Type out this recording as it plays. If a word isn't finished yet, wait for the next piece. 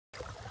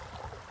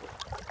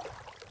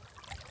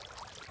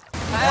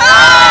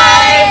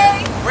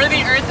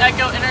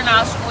EarthEcho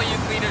International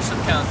Youth Leadership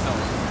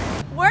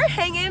Council. We're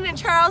hanging in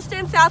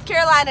Charleston, South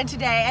Carolina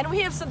today, and we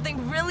have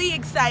something really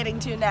exciting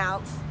to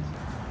announce.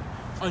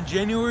 On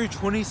January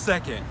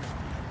 22nd,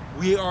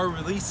 we are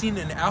releasing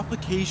an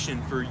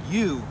application for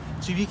you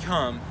to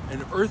become an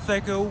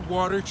EarthEcho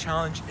Water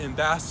Challenge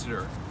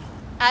Ambassador.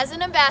 As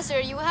an ambassador,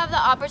 you will have the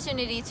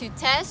opportunity to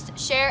test,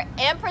 share,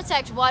 and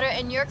protect water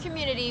in your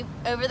community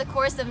over the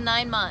course of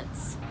 9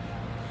 months.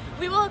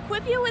 We will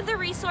equip you with the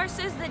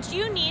resources that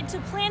you need to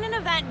plan an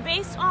event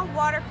based on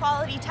water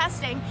quality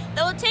testing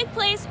that will take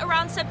place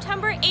around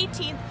September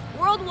 18th,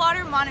 World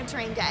Water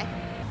Monitoring Day.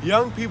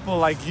 Young people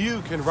like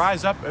you can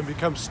rise up and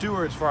become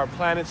stewards for our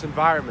planet's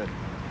environment.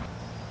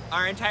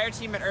 Our entire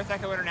team at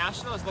EarthEcho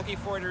International is looking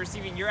forward to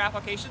receiving your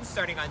applications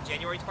starting on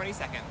January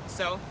 22nd.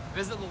 So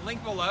visit the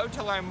link below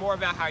to learn more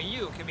about how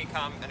you can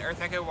become an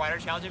EarthEcho Water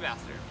Challenge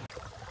Ambassador.